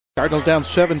Cardinals down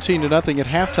 17-0 at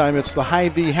halftime. It's the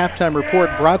Hy-Vee halftime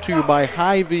report brought to you by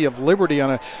Hy-Vee of Liberty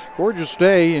on a gorgeous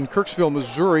day in Kirksville,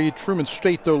 Missouri. Truman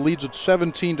State, though, leads at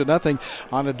 17-0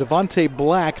 on a Devontae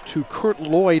Black to Kurt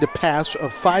Lloyd pass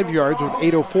of 5 yards with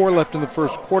 8:04 left in the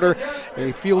first quarter.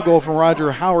 A field goal from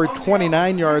Roger Howard,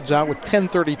 29 yards out with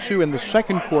 10:32 in the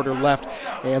second quarter left.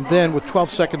 And then with 12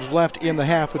 seconds left in the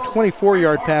half, a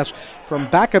 24-yard pass from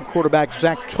backup quarterback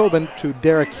Zach Tobin to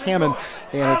Derek Hammond.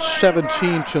 And it's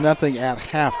 17-0 at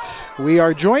half. We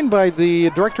are joined by the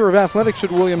Director of Athletics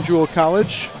at William Jewell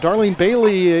College. Darlene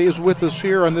Bailey is with us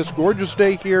here on this gorgeous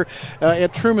day here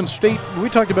at Truman State. We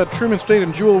talked about Truman State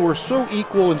and Jewell were so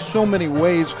equal in so many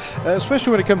ways,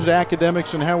 especially when it comes to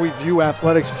academics and how we view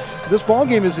athletics. This ball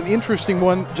game is an interesting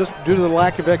one just due to the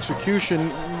lack of execution.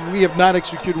 We have not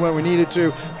executed what we needed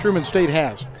to. Truman State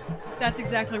has. That's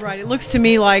exactly right. It looks to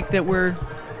me like that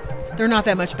they're not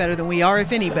that much better than we are,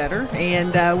 if any better,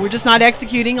 and we're just not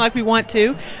executing like we want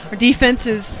to. Our defense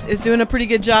is doing a pretty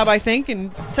good job, I think,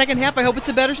 and second half I hope it's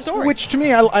a better story. Which to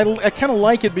me, I kind of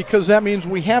like it because that means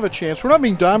we have a chance. We're not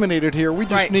being dominated here. We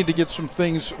just need to get some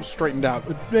things straightened out.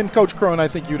 And Coach Crone, I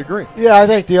think you'd agree. Yeah, I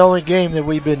think the only game that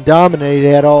we've been dominated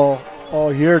at all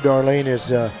year, Darlene,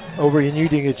 is over in you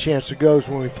didn't get a chance to go is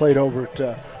when we played over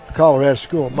at Colorado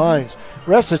School of Mines.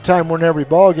 The rest of the time we're in every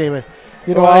ball game. And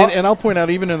you know, and I'll point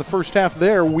out, even in the first half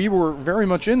there, we were very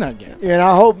much in that game. And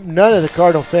I hope none of the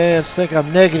Cardinal fans think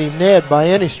I'm negative Ned by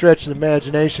any stretch of the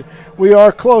imagination. We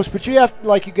are close, but you have,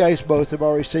 like you guys both have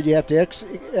already said, you have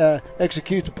to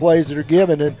execute the plays that are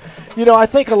given. And, you know, I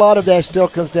think a lot of that still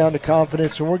comes down to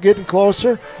confidence, and we're getting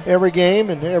closer every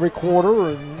game and every quarter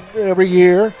and every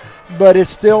year. But it's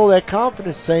still that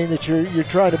confidence thing that you're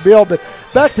trying to build. But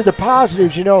back to the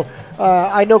positives, you know,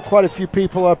 I know quite a few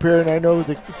people up here, and I know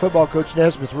the football coach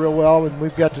Nesmith real well, and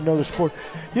we've got to know the sport.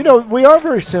 You know, we are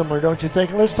very similar, don't you think?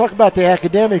 And let's talk about the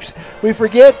academics. We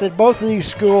forget that both of these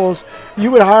schools,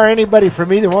 you would hire anybody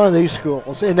from either one of these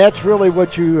schools, and that's really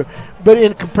what you – but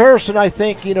in comparison, I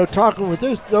think, you know, talking with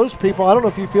those people, I don't know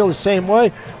if you feel the same way.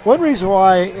 One reason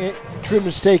why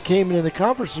Truman State came into the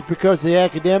conference is because the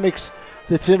academics –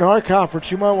 that's in our conference.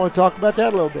 You might want to talk about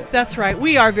that a little bit. That's right.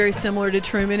 We are very similar to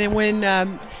Truman, and when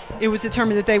it was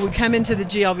determined that they would come into the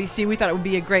GLVC, we thought it would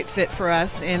be a great fit for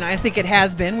us, and I think it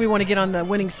has been. We want to get on the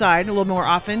winning side a little more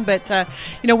often, but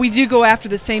you know, we do go after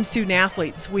the same student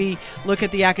athletes. We look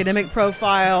at the academic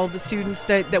profile, the students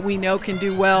that we know can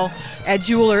do well at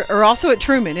Jewell or also at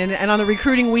Truman, and on the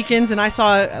recruiting weekends, and I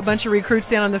saw a bunch of recruits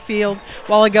down on the field a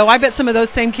while ago. I bet some of those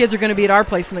same kids are going to be at our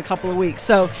place in a couple of weeks,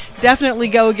 so definitely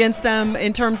go against them.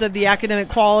 In terms of the academic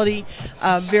quality,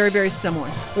 very, very similar.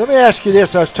 Let me ask you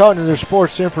this. I was talking to their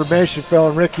sports information fellow,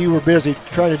 and Rick, you were busy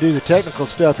trying to do the technical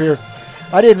stuff here.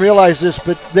 I didn't realize this,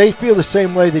 but they feel the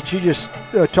same way that you just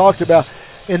talked about.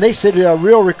 And they said a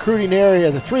real recruiting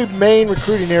area, the three main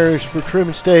recruiting areas for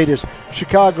Truman State is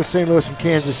Chicago, St. Louis, and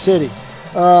Kansas City.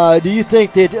 Do you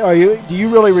think that do you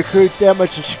really recruit that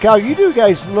much in Chicago? You do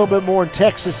guys a little bit more in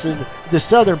Texas and the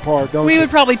southern part, don't you? We would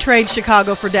probably trade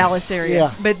Chicago for Dallas area,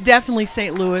 yeah. But definitely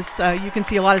St. Louis. You can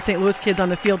see a lot of St. Louis kids on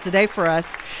the field today for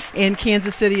us, and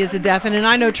Kansas City is a definite. And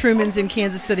I know Truman's in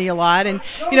Kansas City a lot, and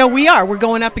you know we're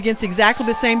going up against exactly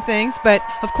the same things. But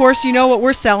of course, you know what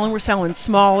we're selling. We're selling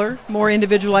smaller, more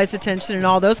individualized attention, and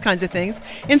all those kinds of things.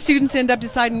 And students end up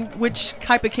deciding which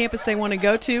type of campus they want to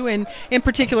go to, and in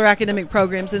particular academic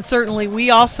programs. And certainly, we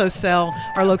also sell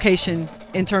our location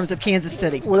in terms of Kansas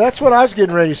City. Well, that's what I was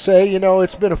getting ready to say. You know,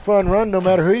 it's been a fun run no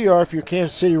matter who you are if you're a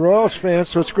Kansas City Royals fan,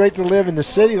 so it's great to live in the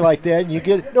city like that. And you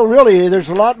get – no, really, there's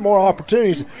a lot more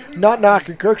opportunities. Not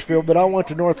knocking Kirksville, but I went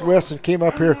to Northwest and came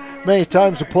up here many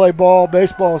times to play ball,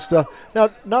 baseball and stuff. Now,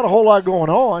 not a whole lot going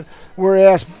on,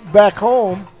 whereas back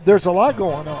home – there's a lot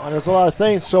going on. There's a lot of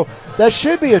things. So that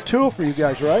should be a tool for you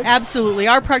guys, right? Absolutely.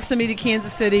 Our proximity to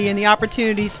Kansas City and the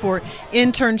opportunities for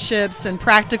internships and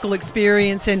practical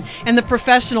experience and the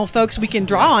professional folks we can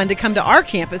draw on to come to our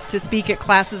campus to speak at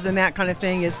classes and that kind of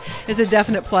thing is a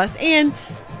definite plus. And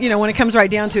you know, when it comes right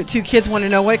down to it, two kids want to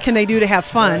know what can they do to have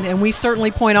fun, and we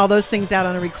certainly point all those things out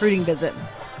on a recruiting visit.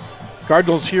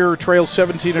 Cardinals here trail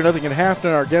 17-0 at half,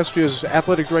 and our guest is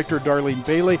Athletic Director Darlene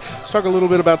Bailey. Let's talk a little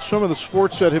bit about some of the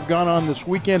sports that have gone on this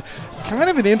weekend. Kind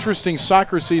of an interesting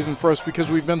soccer season for us because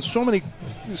we've been so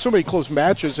many close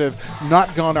matches have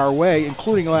not gone our way,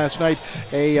 including last night.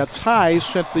 A tie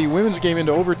sent the women's game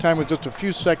into overtime with just a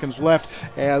few seconds left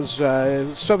as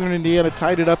Southern Indiana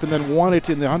tied it up and then won it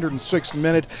in the 106th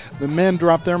minute. The men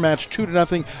dropped their match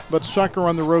 2-0, but soccer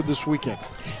on the road this weekend.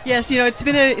 Yes, you know, it's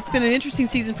been an interesting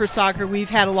season for soccer.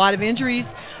 We've had a lot of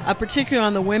injuries, particularly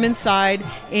on the women's side,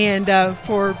 and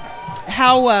for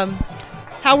how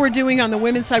how we're doing on the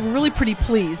women's side, we're really pretty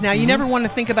pleased. Now, you never want to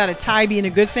think about a tie being a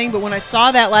good thing, but when I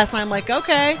saw that last night, I'm like,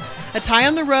 okay, a tie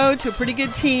on the road to a pretty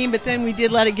good team, but then we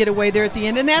did let it get away there at the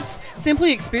end, and that's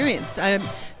simply experience.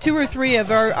 2 or 3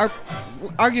 of our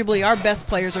arguably our best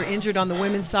players are injured on the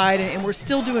women's side, and we're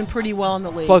still doing pretty well in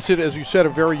the league. Plus, as you said, a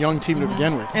very young team to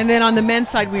begin with. And then on the men's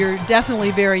side, we are definitely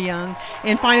very young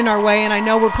and finding our way, and I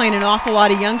know we're playing an awful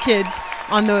lot of young kids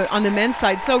on the men's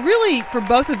side. So really, for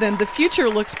both of them, the future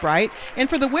looks bright. And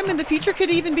for the women, the future could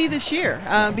even be this year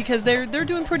because they're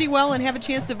doing pretty well and have a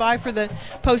chance to vie for the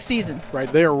postseason.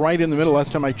 Right, they are right in the middle.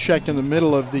 Last time I checked, in the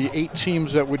middle of the 8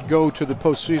 teams that would go to the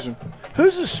postseason.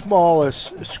 Who's the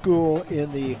smallest school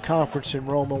in the conference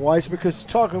enrollment-wise? Because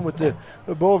talking with the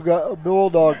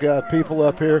Bulldog people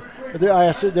up here,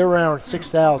 I said they're around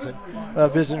 6,000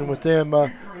 visiting with them.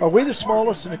 Are we the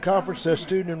smallest in the conference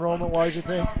student enrollment-wise, you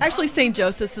think? Actually, St.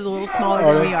 Joseph's is a little smaller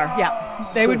than we are.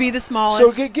 Yeah, they would be the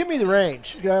smallest. So give me the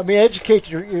range. I mean, educate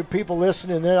your people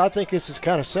listening there. I think this is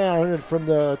kind of sound. And from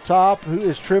the top, who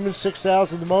is Truman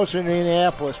 6,000 the most, or in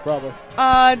Indianapolis probably?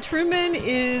 Truman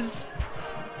is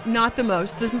not the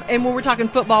most. And when we're talking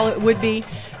football, it would be.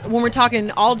 When we're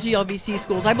talking all GLVC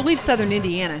schools, I believe Southern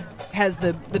Indiana has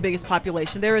the biggest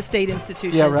population. They're a state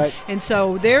institution. Yeah, right. And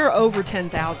so they're over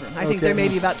 10,000. I think they're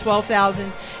maybe about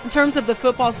 12,000. In terms of the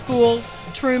football schools,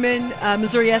 Truman,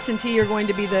 Missouri S&T are going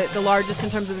to be the largest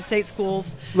in terms of the state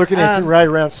schools. Looking at right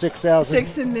around 6,000.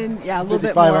 6 and then, a little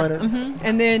bit more.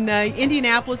 And then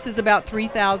Indianapolis is about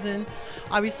 3,000.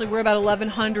 Obviously, we're about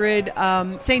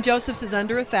 1,100. St. Joseph's is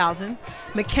under 1,000.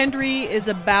 McKendree is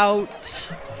about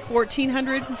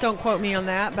 1,400. Don't quote me on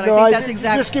that, but I think that's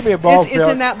exactly. Just give me a ballpark. It's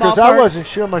in that ballpark. Because I wasn't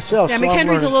sure myself. Yeah, so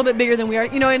McKendree's a little bit bigger than we are.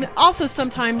 And also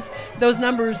sometimes those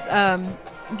numbers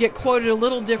get quoted a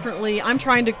little differently. I'm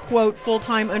trying to quote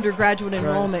full-time undergraduate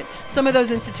enrollment. Right. Some of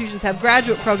those institutions have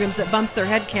graduate programs that bumps their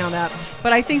head count up,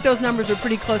 but I think those numbers are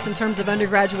pretty close in terms of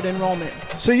undergraduate enrollment.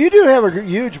 So you do have a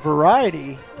huge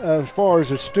variety as far as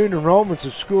the student enrollments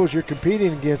of schools you're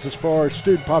competing against as far as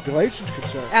student population is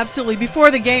concerned. Absolutely.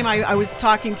 Before the game, I was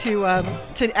talking to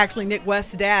actually Nick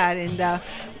West's dad, and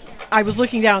I was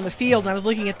looking down on the field, and I was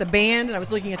looking at the band, and I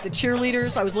was looking at the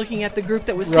cheerleaders, I was looking at the group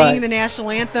that was singing the national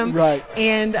anthem,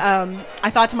 and I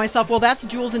thought to myself, well, that's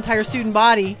Jewell's entire student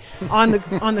body on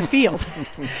the field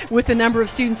with the number of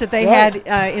students that they had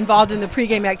involved in the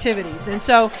pregame activities. And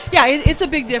so, yeah, it's a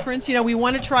big difference. We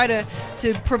want to try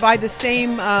to provide the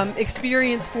same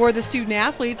experience for the student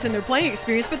athletes and their playing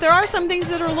experience, but there are some things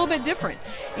that are a little bit different.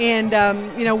 And,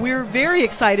 we're very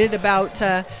excited about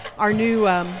our new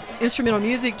instrumental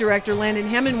music director, Landon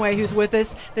Hemingway, who's with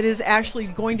us, that is actually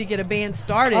going to get a band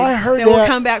started. I heard that will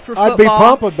come back for football. I'd be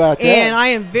pumped about that. And I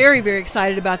am very, very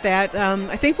excited about that.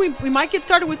 I think we might get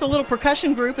started with a little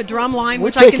percussion group, a drum line,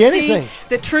 which I can see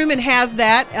that Truman has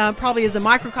that, probably as a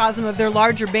microcosm of their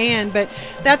larger band. But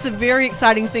that's a very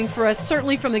exciting thing for us,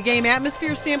 certainly from the game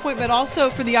atmosphere standpoint, but also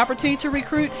for the opportunity to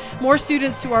recruit more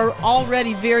students to our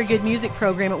already very good music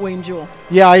program at William Jewell.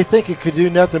 Yeah, I think it could do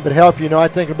nothing but help. I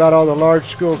think about all the large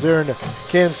schools there in the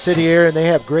Kansas City area, and they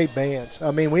have great bands.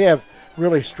 I mean, we have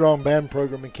really strong band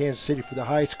program in Kansas City for the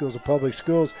high schools and public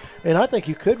schools, and I think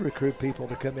you could recruit people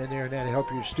to come in there and that'll help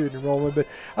your student enrollment. But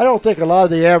I don't think a lot of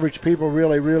the average people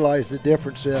really realize the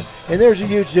difference, and there's a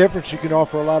huge difference. You can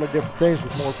offer a lot of different things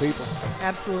with more people.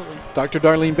 Absolutely. Dr.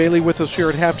 Darlene Bailey with us here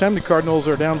at halftime. The Cardinals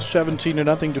are down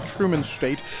 17-0 to Truman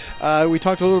State. We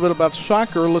talked a little bit about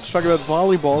soccer. Let's talk about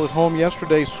volleyball. At home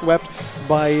yesterday, swept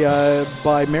by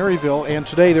Maryville, and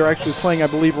today they're actually playing, I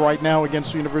believe, right now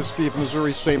against the University of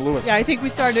Missouri St. Louis. Yeah, I think we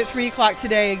started at 3 o'clock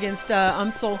today against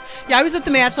UMSL. Yeah, I was at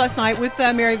the match last night with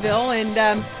Maryville,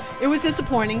 and it was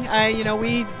disappointing.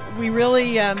 We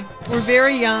really we're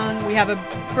very young. We have a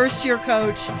first-year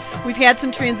coach. We've had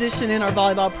some transition in our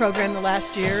volleyball program the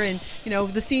last year, and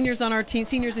the seniors on our team,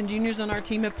 seniors and juniors on our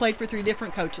team, have played for 3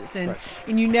 different coaches, and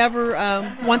you never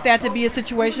want that to be a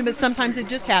situation, but sometimes it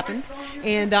just happens.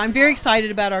 And I'm very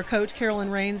excited about our coach,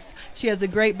 Carolyn Raines. She has a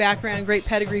great background, great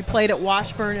pedigree, played at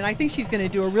Washburn, and I think she's going to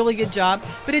do a really good job.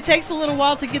 But it takes a little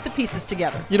while to get the pieces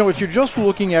together. If you're just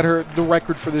looking at the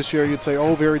record for this year, you'd say,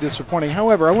 oh, very disappointing.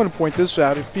 However, I want to point this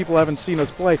out. If people haven't seen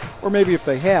us play, or maybe if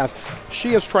they have, she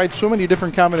has tried so many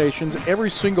different combinations.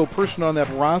 Every single person on that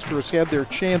roster has had their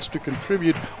chance to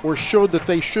contribute or showed that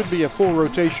they should be a full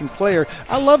rotation player.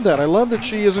 I love that. I love that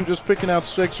she isn't just picking out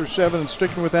 6 or 7 and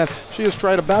sticking with that. She has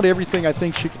tried about everything I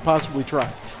think she could possibly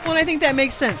try. Well, and I think that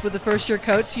makes sense with the first-year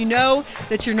coach. You know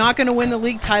that you're not going to win the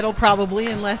league title probably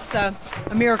unless a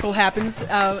miracle happens.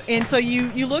 And so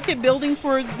you look at building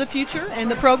for the future and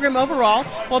the program overall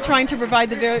while trying to provide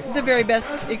the very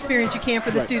best experience you can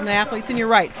for the student athletes. And you're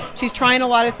right, she's trying a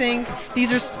lot of things.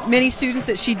 These are many students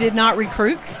that she did not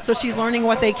recruit, so she's learning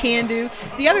what they can do.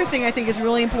 The other thing I think is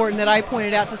really important that I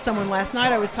pointed out to someone last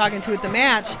night I was talking to at the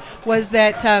match was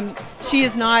that she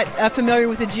is not familiar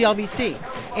with the GLVC.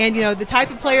 And, the type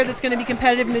of player that's going to be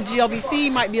competitive in the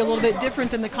GLVC might be a little bit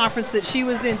different than the conference that she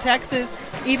was in, Texas,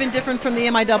 even different from the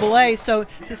MIAA. So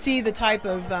to see the type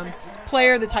of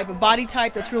player, the type of body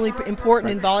type that's really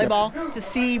important in volleyball, to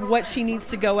see what she needs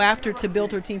to go after to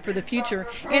build her team for the future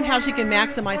and how she can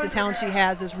maximize the talent she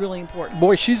has is really important.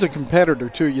 Boy, she's a competitor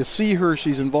too. You see her,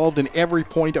 she's involved in every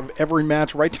point of every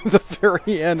match right to the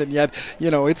very end, and yet,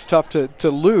 it's tough to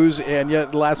lose, and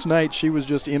yet last night she was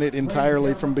just in it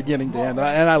entirely from beginning to end,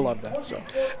 and I love that. So,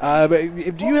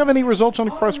 but do you have any results on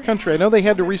cross country? I know they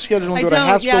had to reschedule and go to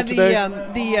Haskell today.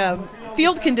 The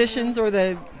field conditions or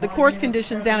the course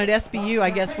conditions down at SBU, I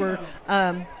guess, were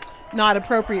not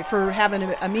appropriate for having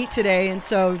a meet today, and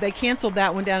so they canceled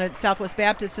that one down at Southwest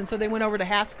Baptist, and so they went over to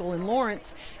Haskell in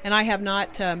Lawrence, and I have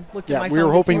not looked at my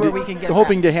phone to see where we can get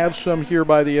hoping to have some here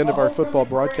by the end of our football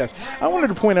broadcast. I wanted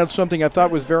to point out something I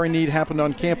thought was very neat happened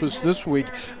on campus this week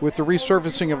with the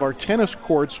resurfacing of our tennis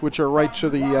courts, which are right to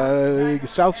the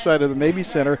south side of the Mabee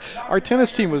Center. Our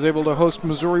tennis team was able to host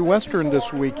Missouri Western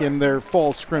this week in their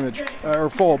fall scrimmage, or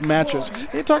fall matches. Can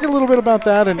you talk a little bit about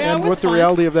that and what the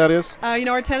reality of that is?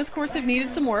 Our tennis courts have needed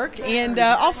some work, and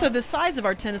also the size of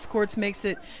our tennis courts makes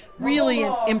it really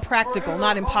impractical,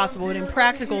 not impossible, but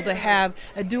impractical to have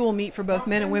a dual meet for both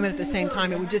men and women at the same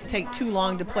time. It would just take too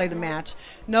long to play the match.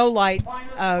 No lights,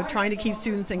 trying to keep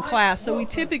students in class. So we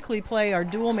typically play our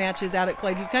dual matches out at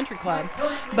Clayview Country Club.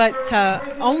 But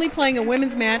only playing a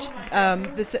women's match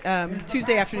this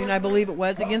Tuesday afternoon, I believe it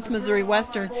was, against Missouri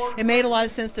Western, it made a lot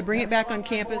of sense to bring it back on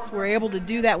campus. We're able to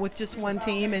do that with just one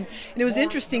team. And it was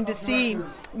interesting to see.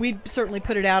 We certainly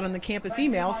put it out on the campus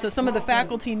email, so some of the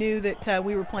faculty knew that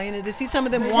we were playing, and to see some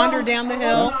of them wander down the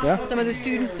hill, some of the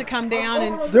students to come down,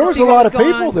 and there was a lot of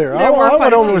people there. I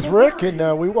went over with Rick,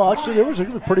 and we watched it. It was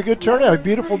a pretty good turnout, a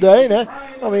beautiful day,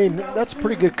 and that's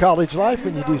pretty good college life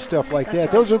when you do stuff like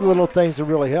that. Those are the little things that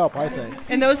really help, I think.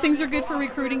 And those things are good for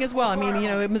recruiting as well. I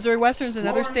mean, Missouri Western is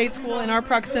another state school in our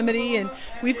proximity, and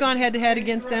we've gone head-to-head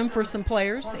against them for some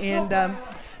players, and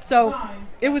so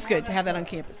it was good to have that on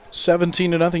campus.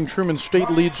 17-0, Truman State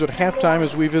leads at halftime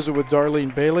as we visit with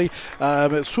Darlene Bailey.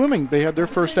 Swimming, they had their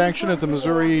first action at the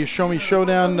Missouri Show Me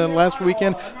Showdown last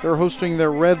weekend. They're hosting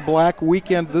their red-black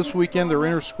weekend this weekend, their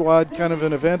inter-squad kind of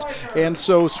an event. And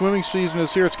so swimming season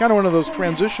is here. It's kind of one of those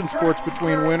transition sports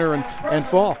between winter and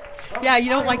fall. Yeah, you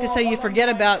don't like to say you forget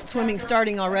about swimming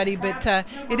starting already, but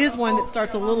it is one that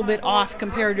starts a little bit off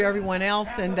compared to everyone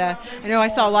else. And I know I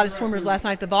saw a lot of swimmers last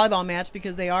night at the volleyball match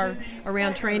because they are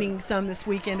around training some this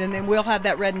weekend, and then we'll have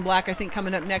that red and black, I think,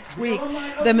 coming up next week.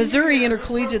 The Missouri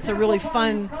Intercollegiate's a really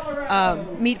fun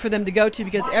meet for them to go to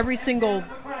because every single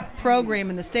program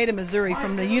in the state of Missouri,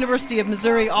 from the University of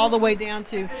Missouri all the way down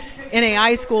to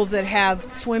NAI schools that have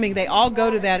swimming, they all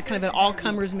go to that kind of an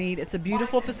all-comers meet. It's a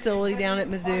beautiful facility down at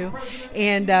Mizzou,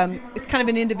 and it's kind of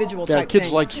an individual type thing.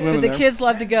 Kids like swimming but the there. Kids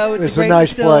love to go. It's a great nice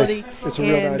facility. Place. It's a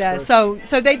real nice place.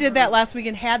 So they did that last week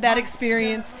and had that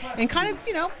experience, and kind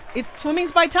of,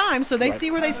 swimming's by time, so they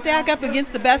see where they stack up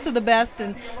against the best of the best,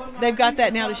 and they've got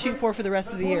that now to shoot for the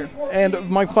rest of the year. And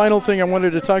my final thing I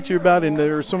wanted to talk to you about, and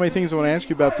there are so many things I want to ask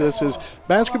you about this, is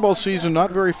basketball season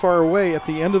not very far away. At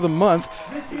the end of the month,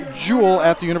 Jewell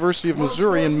at the University of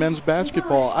Missouri in men's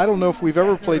basketball. I don't know if we've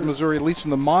ever played Missouri, at least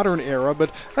in the modern era,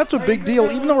 but that's a big deal.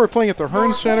 Even though we're playing at the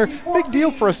Hearn Center, big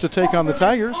deal for us to take on the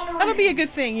Tigers. That'll be a good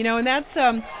thing, and that's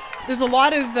there's a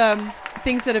lot of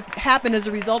things that have happened as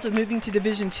a result of moving to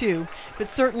Division II, but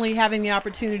certainly having the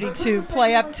opportunity to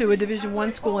play up to a Division I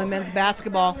school in men's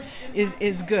basketball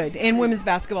is good, and women's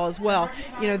basketball as well.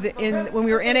 When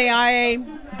we were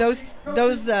NAIA, those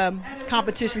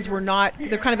competitions were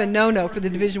they're kind of a no-no for the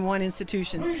Division I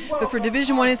institutions. But for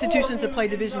Division I institutions to play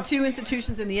Division II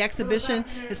institutions in the exhibition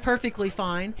is perfectly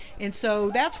fine. And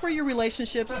so that's where your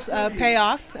relationships pay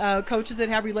off, coaches that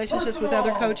have relationships with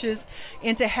other coaches,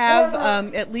 and to have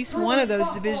at least one of those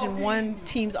Division I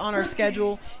teams on our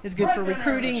schedule is good for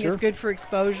recruiting, it's good for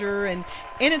exposure, and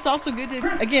it's also good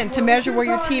to measure where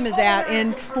your team is at.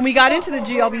 And when we got into the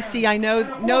GLVC, I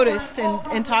noticed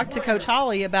and talked to Coach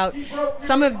Holly about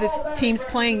some of the teams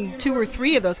playing 2 or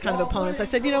 3 of those kind of opponents. I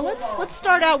said, let's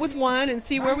start out with one and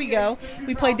see where we go.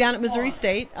 We played down at Missouri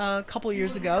State a couple of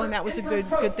years ago, and that was a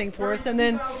good thing for us. And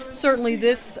then certainly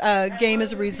this game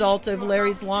is a result of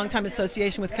Larry's longtime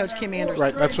association with Coach Kim Anderson.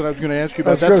 Right, that's what I was going to ask you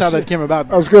about. That's how that came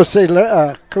about. I was going to say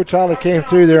Coach Holly came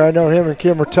through there. I know him and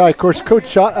Kim are tight. Of course,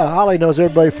 Coach Holly knows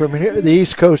everybody from here, the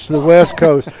East Coast to the West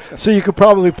Coast. So you could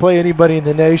probably play anybody in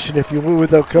the nation if you would.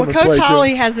 They'll come and play. Coach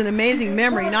Holly has an amazing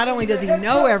memory. Not only does he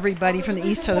know everybody from the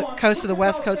East Coast to the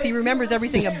West Coast, he remembers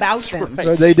everything about them.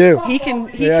 Right. They do. He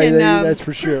can that's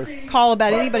for sure. Call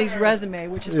about anybody's resume,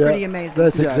 which is pretty amazing.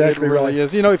 That's exactly it really right.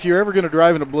 is. You know, if you're ever going to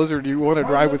drive in a blizzard, you want to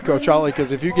drive with Coach Holly,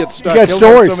 because if you get stuck, he'll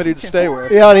have somebody to stay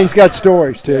with. Yeah, and he's got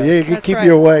stories too. Yeah, he can keep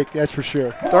you awake. That's for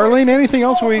sure. Darlene, anything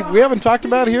else we haven't talked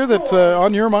about here that's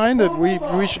on your mind that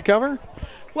we should cover?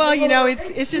 Well, you know,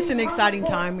 it's just an exciting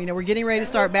time. You know, we're getting ready to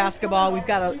start basketball. We're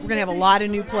going to have a lot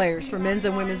of new players for men's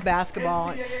and women's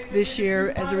basketball this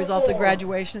year as a result of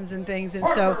graduations and things. And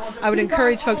so I would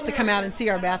encourage folks to come out and see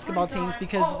our basketball teams,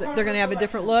 because they're going to have a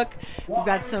different look. We've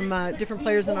got some different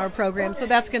players in our program, so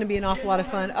that's going to be an awful lot of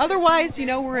fun. Otherwise, you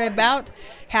know, we're about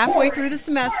halfway through the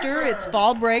semester. It's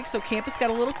fall break, so campus got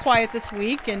a little quiet this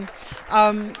week, and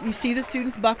you see the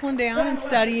students buckling down and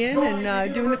studying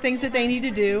and doing the things that they need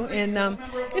to do, and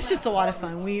it's just a lot of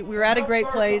fun. We're at a great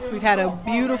place. We've had a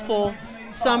beautiful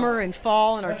summer and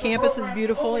fall, and our campus is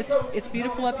beautiful. It's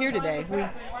beautiful up here today. We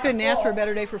couldn't ask for a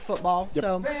better day for football. Yep.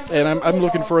 So, and I'm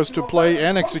looking for us to play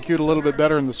and execute a little bit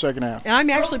better in the second half. And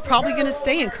I'm actually probably going to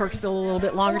stay in Kirksville a little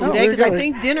bit longer today, because I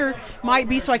think dinner might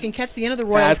be so I can catch the end of the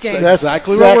Royals game. That's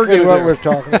exactly what we're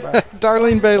talking about.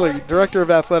 Darlene Bailey, Director of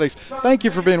Athletics, thank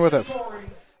you for being with us.